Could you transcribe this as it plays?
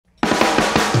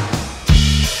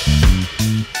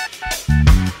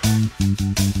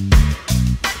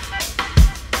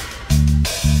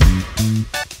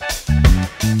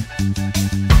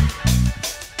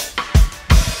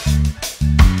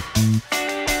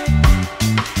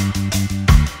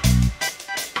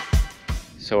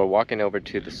So we're walking over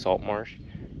to the salt marsh,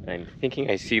 and I'm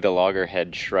thinking I see the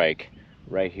loggerhead shrike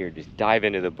right here. Just dive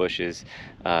into the bushes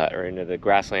or into the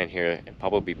grassland here and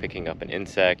probably picking up an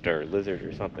insect or a lizard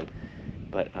or something.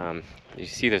 But you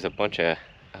see there's a bunch of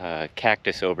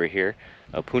cactus over here,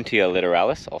 Puntia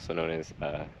littoralis, also known as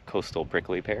coastal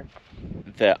prickly pear.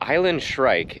 The island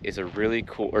shrike is a really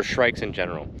cool, or shrikes in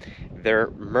general,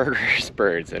 they're murderous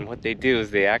birds, and what they do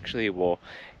is they actually will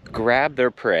grab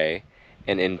their prey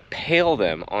and impale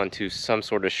them onto some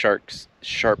sort of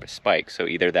sharp spike. So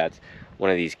either that's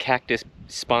one of these cactus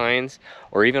spines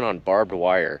or even on barbed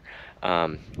wire.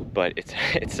 But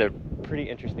it's a pretty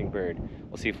interesting bird.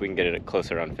 We'll see if we can get it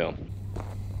closer on film.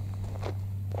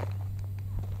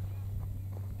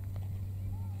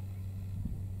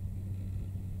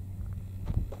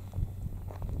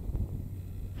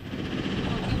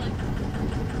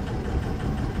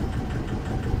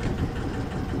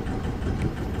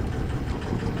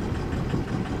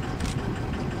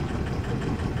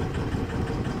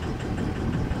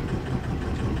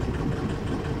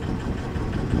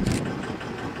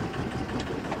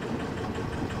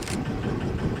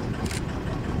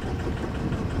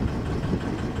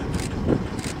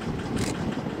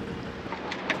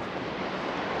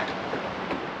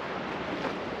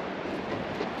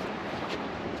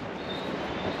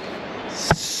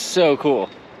 So cool.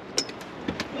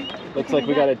 Looks like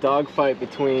we got a dog fight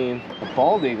between a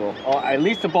bald eagle. Oh, at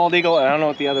least a bald eagle, and I don't know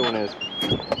what the other one is.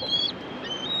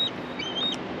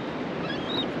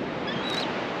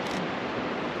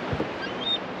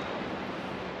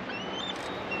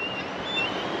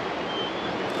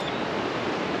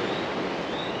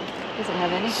 Doesn't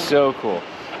have anything. So cool.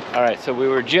 All right, so we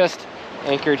were just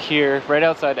anchored here right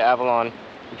outside Avalon.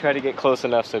 We tried to get close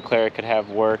enough so Clara could have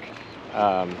work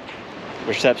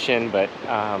reception, but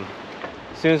as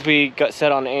soon as we got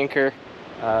set on anchor,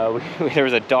 there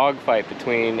was a dog fight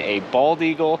between a bald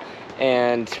eagle,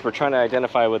 and we're trying to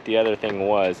identify what the other thing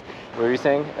was. What were you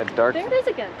saying? A dark? There it is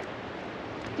again.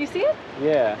 Do you see it?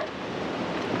 Yeah.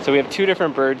 So we have two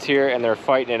different birds here, and they're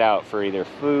fighting it out for either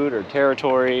food or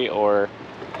territory or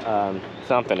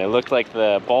something. It looked like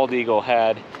the bald eagle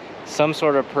had some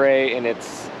sort of prey in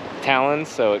its talons,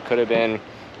 so it could have been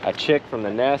a chick from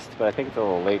the nest, but I think it's a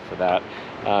little late for that.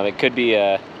 It could be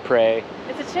a prey.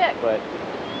 It's a chick. But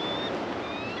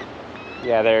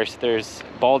yeah, there's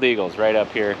bald eagles right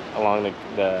up here along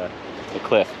the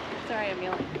cliff. Sorry, I'm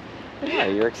yelling. Yeah,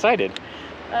 you're excited.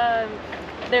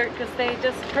 Because they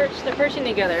just perched. They're perching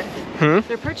together. Hmm?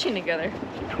 They're perching together.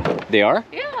 They are?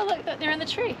 Yeah, look, they're in the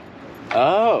tree.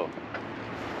 Oh.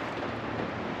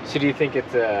 So do you think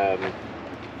it's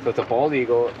so it's a bald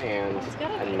eagle and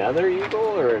another eagle,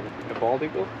 or a bald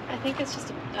eagle? I think it's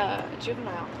just a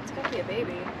juvenile. It's got to be a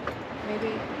baby,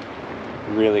 maybe.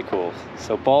 Really cool.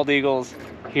 So bald eagles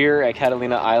here at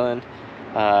Catalina Island.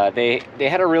 They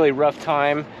had a really rough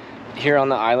time here on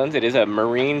the island. It is a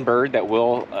marine bird that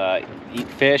will eat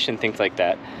fish and things like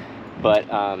that. But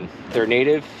they're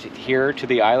native here to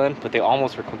the island, but they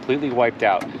almost were completely wiped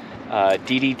out.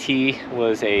 DDT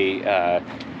was a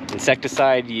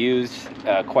insecticide used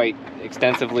quite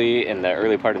extensively in the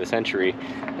early part of the century,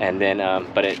 and then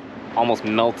but it almost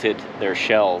melted their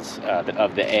shells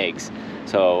of the eggs,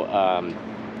 so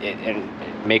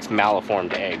it makes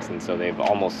malformed eggs, and so they've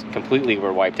almost completely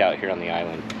were wiped out here on the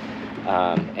island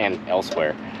and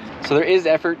elsewhere. So there is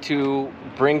effort to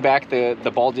bring back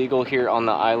the bald eagle here on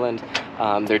the island.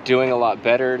 They're doing a lot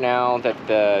better now that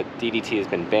the DDT has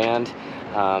been banned.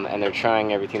 And they're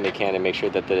trying everything they can to make sure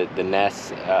that the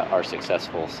nests are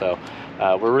successful. So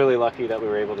we're really lucky that we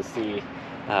were able to see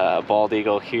a bald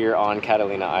eagle here on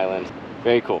Catalina Island.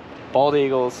 Very cool. Bald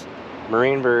eagles,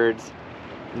 marine birds,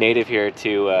 native here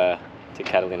to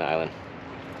Catalina Island.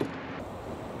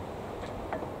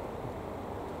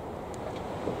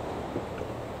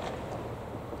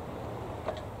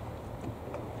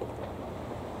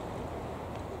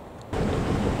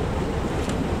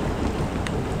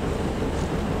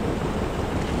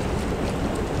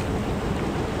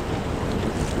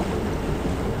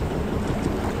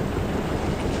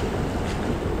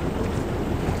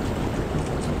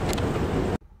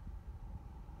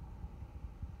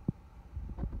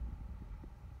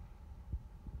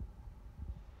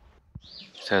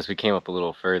 So as we came up a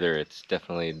little further, it's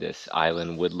definitely this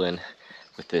island woodland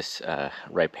with this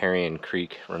riparian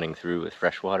creek running through with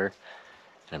fresh water.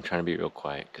 And I'm trying to be real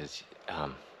quiet because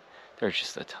there's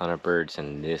just a ton of birds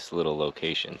in this little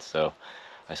location. So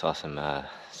I saw some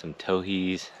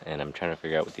towhees, and I'm trying to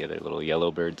figure out what the other little yellow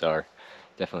birds are.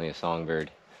 Definitely a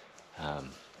songbird.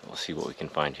 We'll see what we can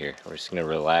find here. We're just gonna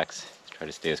relax, try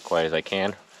to stay as quiet as I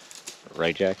can.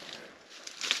 Right, Jack?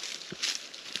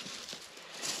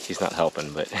 he's not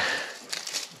helping, but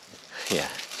yeah.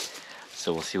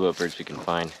 So we'll see what birds we can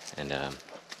find, and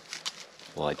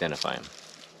we'll identify them.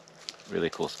 Really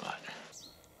cool spot.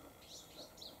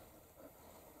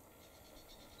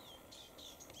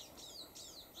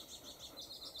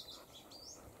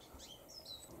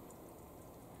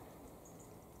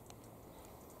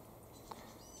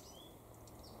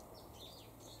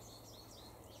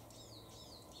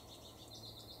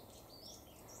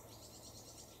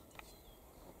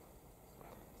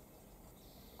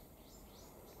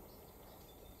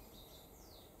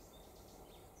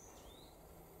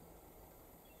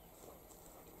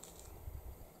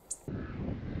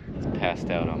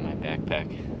 Passed out on my backpack.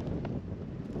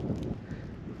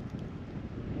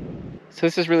 So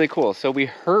this is really cool. So we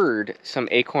heard some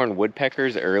acorn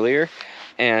woodpeckers earlier,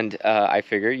 and I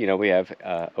figured, you know, we have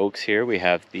oaks here. We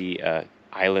have the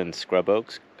island scrub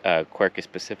oaks, Quercus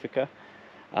pacifica,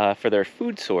 for their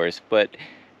food source, but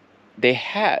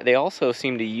they also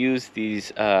seem to use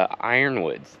these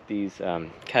ironwoods, these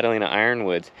Catalina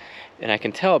ironwoods, and I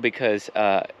can tell because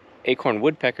acorn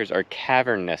woodpeckers are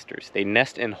cavern nesters. They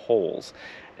nest in holes,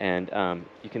 and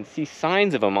you can see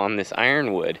signs of them on this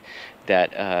ironwood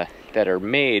that are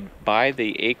made by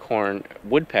the acorn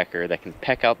woodpecker that can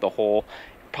peck out the hole,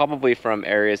 probably from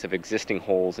areas of existing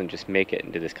holes, and just make it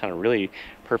into this kind of really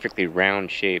perfectly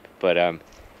round shape. But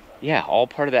yeah, all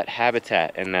part of that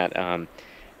habitat, and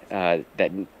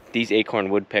that these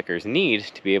acorn woodpeckers need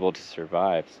to be able to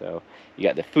survive. So you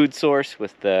got the food source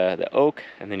with the oak,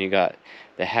 and then you got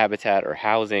the habitat or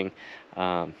housing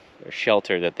or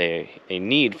shelter that they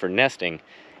need for nesting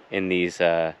in these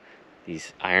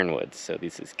ironwoods. So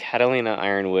this is Catalina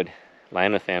ironwood,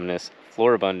 Lionothamnus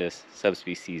floribundus,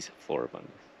 subspecies floribundus.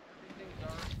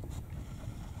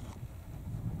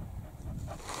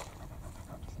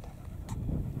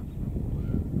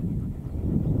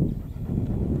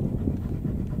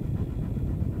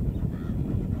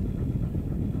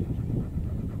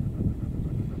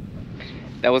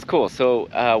 That was cool. So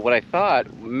what I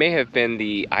thought may have been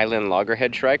the island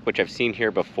loggerhead shrike, which I've seen here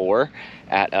before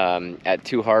at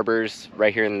two harbors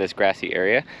right here in this grassy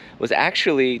area, was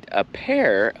actually a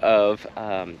pair of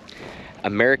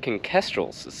American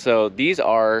kestrels. So these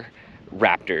are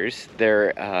raptors.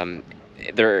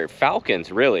 They're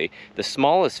falcons, really, the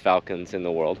smallest falcons in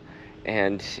the world.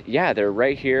 And yeah, they're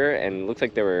right here, and looks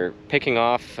like they were picking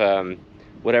off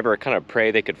whatever kind of prey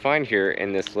they could find here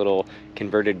in this little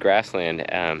converted grassland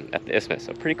at the isthmus.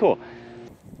 So pretty cool.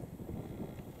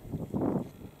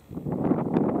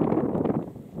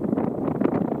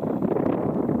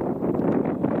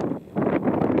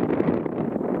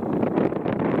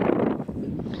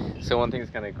 So one thing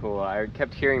that's kind of cool, I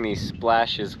kept hearing these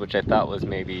splashes, which I thought was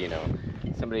maybe, you know,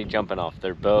 somebody jumping off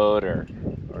their boat or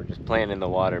just playing in the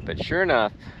water. But sure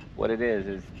enough, what it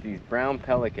is these brown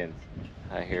pelicans.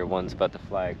 Here, one's about to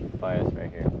fly by us right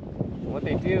here. And what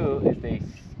they do is they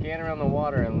scan around the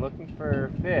water and looking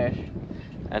for fish,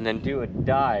 and then do a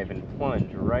dive and plunge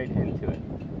right into it.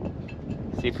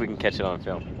 See if we can catch it on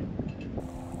film.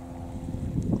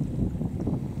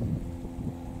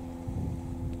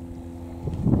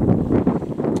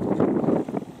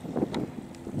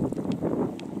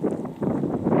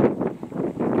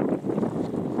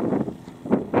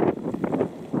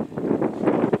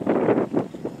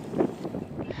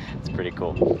 Pretty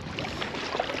cool.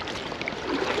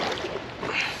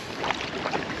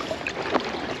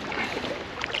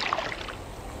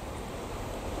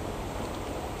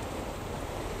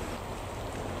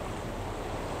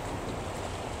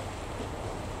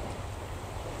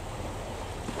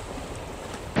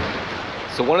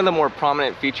 So one of the more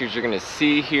prominent features you're going to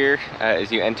see here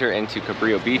as you enter into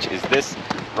Cabrillo Beach is this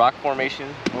rock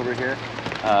formation over here.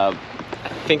 I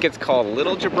think it's called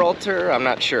Little Gibraltar, I'm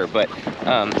not sure, but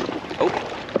oh,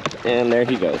 and there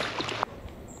he goes.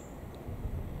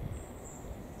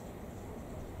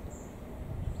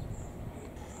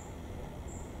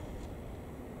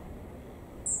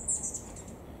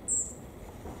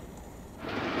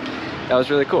 That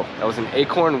was really cool. That was an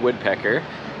acorn woodpecker,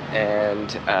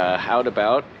 and out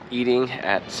about eating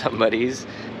at somebody's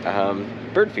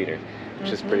bird feeder,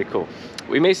 which is pretty cool.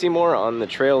 We may see more on the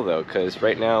trail though, because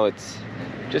right now it's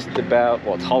just about,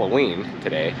 well, it's Halloween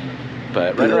today,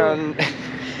 but right around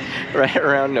right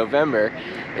around November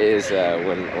is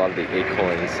when a lot of the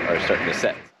acorns are starting to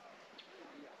set.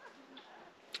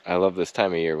 I love this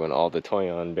time of year when all the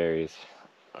toyon berries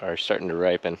are starting to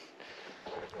ripen.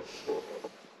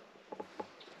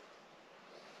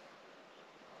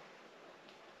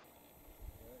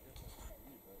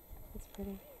 It's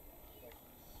pretty.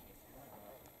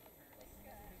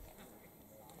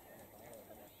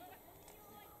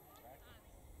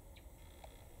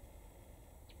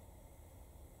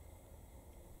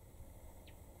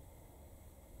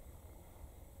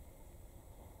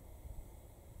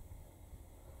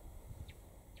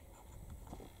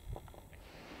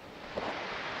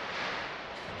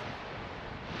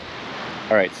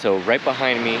 All right, so right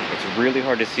behind me, it's really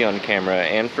hard to see on camera,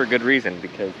 and for good reason,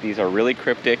 because these are really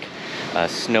cryptic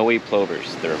snowy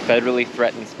plovers. They're a federally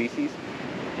threatened species,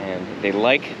 and they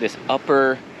like this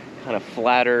upper, kind of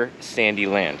flatter, sandy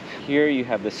land. Here you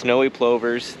have the snowy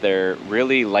plovers. They're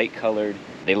really light colored.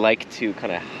 They like to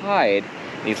kind of hide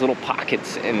these little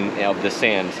pockets of the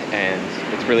sand,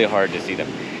 and it's really hard to see them.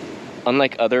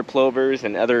 Unlike other plovers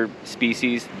and other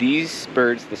species, these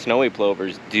birds, the snowy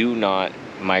plovers, do not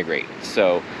migrate.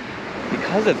 So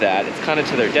because of that, it's kind of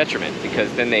to their detriment,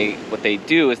 because then what they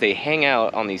do is they hang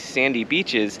out on these sandy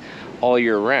beaches all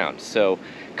year round. So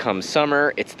come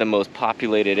summer, it's the most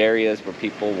populated areas where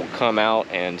people will come out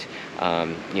and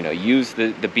you know, use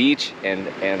the beach and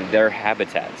their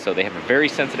habitat. So they have a very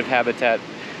sensitive habitat,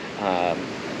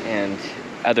 and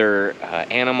other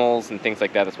animals and things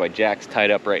like that. That's why Jack's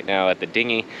tied up right now at the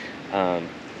dinghy.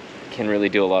 Can really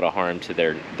do a lot of harm to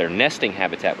their nesting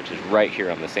habitat, which is right here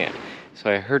on the sand.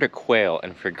 So I heard a quail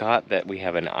and forgot that we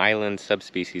have an island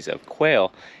subspecies of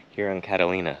quail here on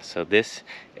Catalina. So this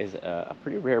is a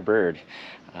pretty rare bird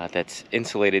that's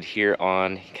insulated here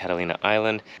on Catalina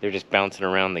Island. They're just bouncing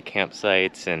around the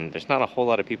campsites, and there's not a whole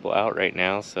lot of people out right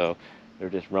now, so they're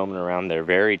just roaming around. They're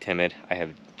very timid. I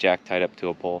have Jack tied up to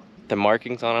a pole. The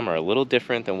markings on them are a little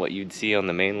different than what you'd see on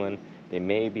the mainland. They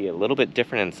may be a little bit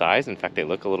different in size. In fact, they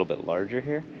look a little bit larger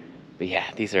here. But yeah,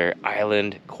 these are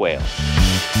island quail.